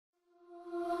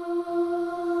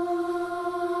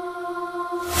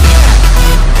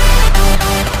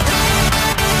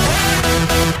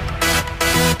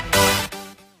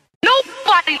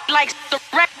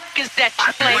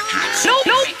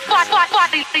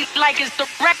like it's the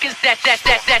records that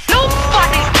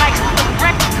nobody likes the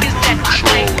records that I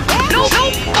play.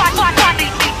 Nobody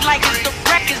like it's the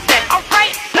records that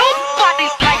alright. Nobody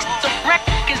likes the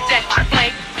records that I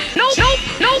play. No.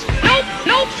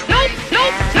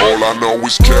 All I know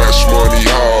is cash money,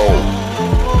 ho.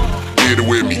 Get it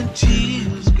with me,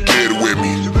 get it with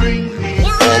me.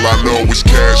 All I know is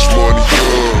cash money,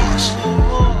 cuz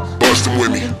bustin'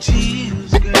 with me,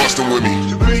 bustin' with me.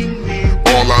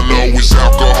 All I know is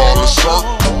alcohol and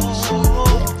circles.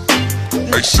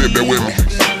 Hey, sip that with me,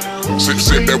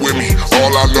 sip that with me.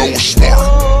 All I know is smart.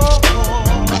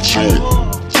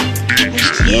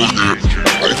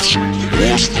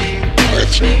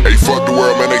 Hey, fuck the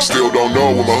world, man, they still don't know.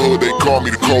 In my hood, they call me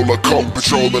the cola coke.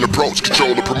 Patrol and approach,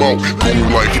 control and promote. Cool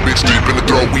like your bitch deep in the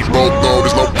throat. We both know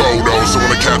there's no photos, so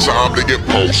when I catch a op, they get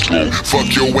post.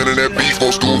 Fuck your winning that beef.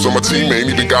 Most goons on my team ain't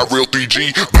even got real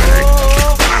 3G. Bang.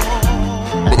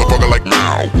 Motherfucker like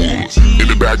now wood. In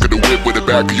the back of the whip with the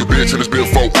back of your bitch, and it's been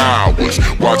 4 hours.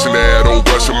 Watching that old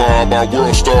Russian mob, my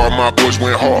world star, my boys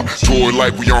went hard. Tour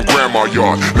like we on grandma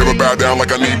yard. Never bow down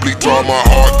like I need bleak tar. My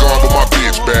heart gone, but my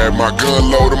bitch bad. My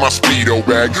gun load and my speedo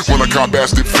bag. When I caught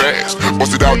bastard fast,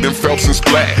 busted out them Phelps and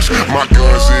splash. My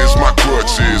guns is my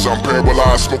crutches. I'm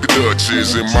paralyzed smoking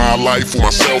Dutches. In my life with my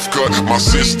self-cut, my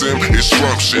system is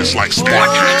scrumptious like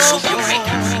Spartans.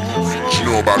 What you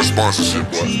know about a sponsorship,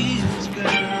 boy?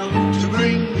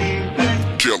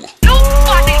 Killer.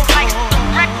 Nobody likes the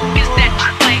records that I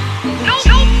play.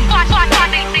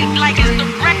 Nobody like it's the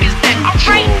records that I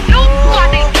write.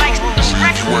 Nobody likes the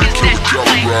records that I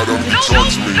play.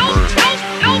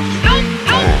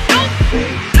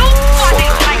 Nobody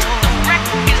likes the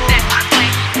records that I play.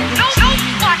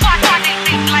 Nobody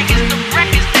like it's the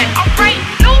records that I write.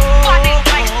 Nobody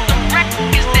likes the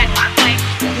records that I play.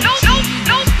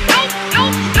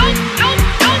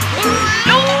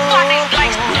 Nobody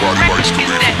likes the records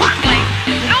that I play.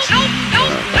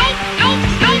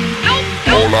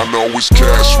 All I know is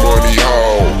cash money,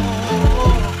 ho.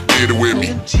 Get it with me,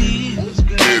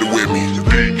 get it with me.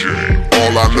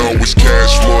 All I know is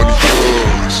cash money,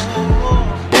 cuz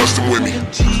bustin' with me,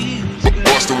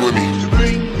 bustin' with me.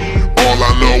 All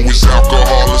I know is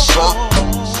alcohol and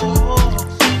circles.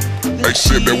 Hey,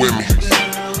 sip that with me,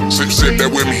 sip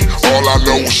that with me. All I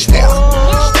know is smart.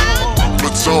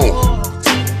 Platoon.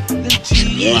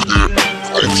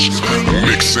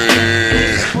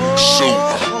 Mixing soup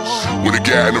with a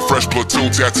guy in a fresh platoon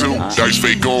tattoo. Dice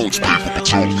fake goons,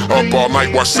 up all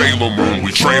night watch Sailor Moon.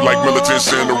 We train like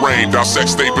militants in the rain. Dissect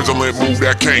state vigilant, move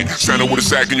that cane. Stand up with a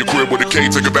sack in your crib with a K.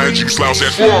 Take advantage, you slouch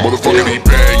ass motherfucker. Be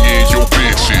banging your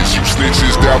bitches. You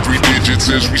snitches down 3 digits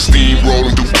as we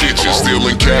steamrolling through kitchens.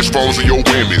 Stealing cash phones of your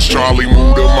women's. Charlie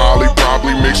moved a Molly,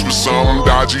 probably mixed with some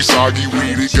dodgy, soggy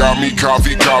weed. It got me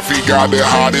coffee. Got that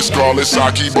hottest scarlet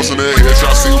sake. Bustin' the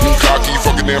headshot, still blue cocky.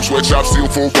 Fucking damn sweatshop, steal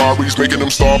full Barbies. Making them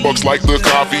Starbucks like the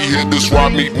coffee. Hit the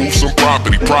swap meet, move some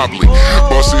property, probably.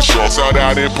 Bustin' shorts out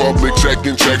in public.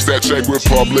 Checking checks, that check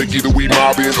Republic. Either we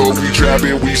mobbing or we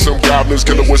trapping. We some goblins,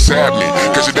 killer, what's happening?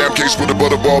 Catch a damn case with a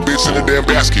butterball bitch in a damn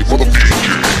basket.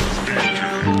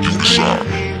 Motherfucker, you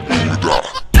decide.